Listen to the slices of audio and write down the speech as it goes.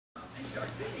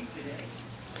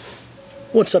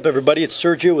What's up, everybody? It's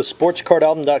Sergio with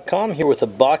SportsCardAlbum.com here with a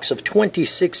box of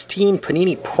 2016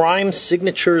 Panini Prime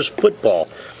Signatures football.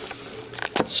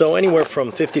 So anywhere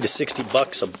from 50 to 60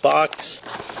 bucks a box.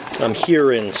 I'm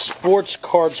here in Sports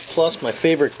Cards Plus, my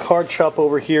favorite card shop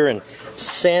over here in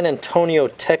San Antonio,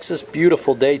 Texas.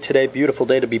 Beautiful day today. Beautiful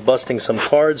day to be busting some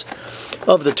cards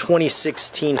of the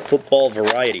 2016 football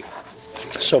variety.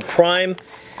 So Prime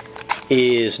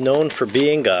is known for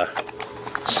being a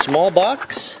small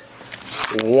box,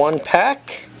 one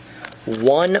pack,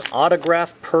 one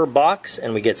autograph per box,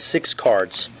 and we get 6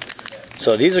 cards.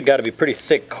 So these have got to be pretty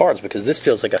thick cards because this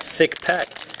feels like a thick pack.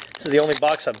 This is the only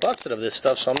box I've busted of this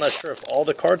stuff, so I'm not sure if all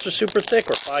the cards are super thick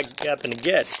or if I happen to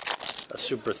get a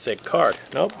super thick card.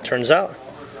 Nope, turns out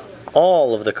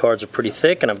all of the cards are pretty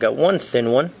thick, and I've got one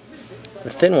thin one. The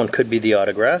thin one could be the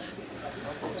autograph.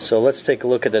 So let's take a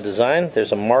look at the design.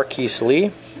 There's a Marquise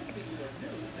Lee.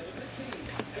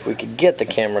 If we could get the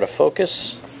camera to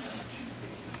focus.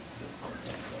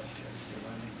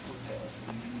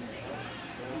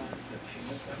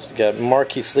 So we got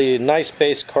Marquise Lee, nice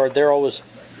base card. They're always,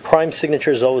 Prime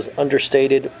Signatures always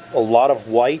understated, a lot of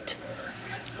white,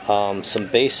 some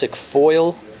basic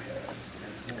foil.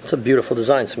 It's a beautiful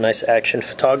design, some nice action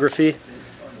photography.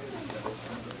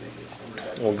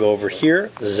 We'll go over here,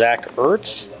 Zach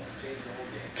Ertz,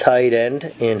 tight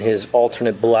end in his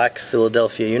alternate black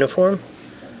Philadelphia uniform.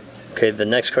 Okay, the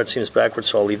next card seems backwards,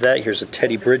 so I'll leave that. Here's a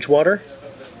Teddy Bridgewater,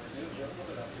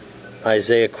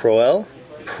 Isaiah Crowell,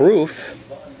 proof.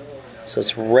 So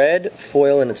it's red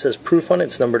foil and it says proof on it.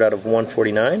 It's numbered out of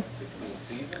 149.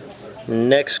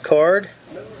 Next card,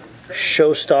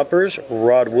 Showstoppers,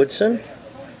 Rod Woodson.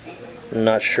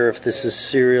 Not sure if this is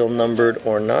serial numbered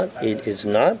or not. It is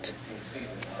not.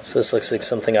 So this looks like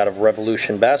something out of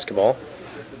Revolution Basketball.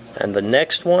 And the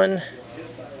next one,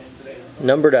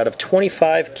 numbered out of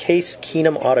 25, Case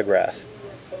Keenum autograph.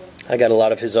 I got a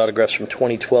lot of his autographs from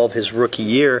 2012, his rookie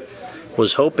year.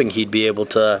 Was hoping he'd be able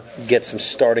to get some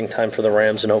starting time for the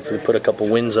Rams and hopefully put a couple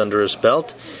wins under his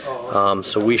belt.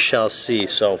 So we shall see.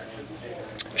 So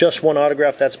just one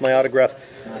autograph. That's my autograph.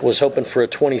 Was hoping for a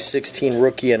 2016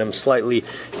 rookie, and I'm slightly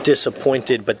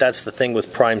disappointed, but that's the thing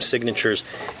with Prime Signatures.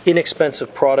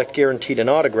 Inexpensive product, guaranteed an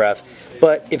autograph,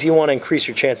 but if you want to increase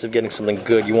your chance of getting something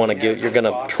good, you're going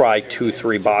to try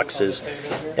 2-3 boxes,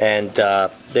 and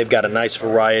they've got a nice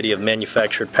variety of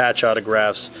manufactured patch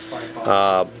autographs,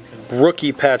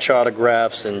 rookie patch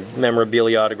autographs, and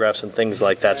memorabilia autographs and things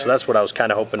like that. So that's what I was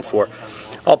kind of hoping for.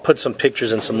 I'll put some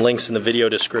pictures and some links in the video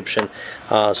description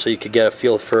so you could get a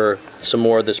feel for some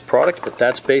more of this product, but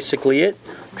that's basically it.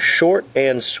 Short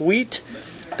and sweet.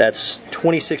 That's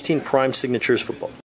 2016 Prime Signatures football.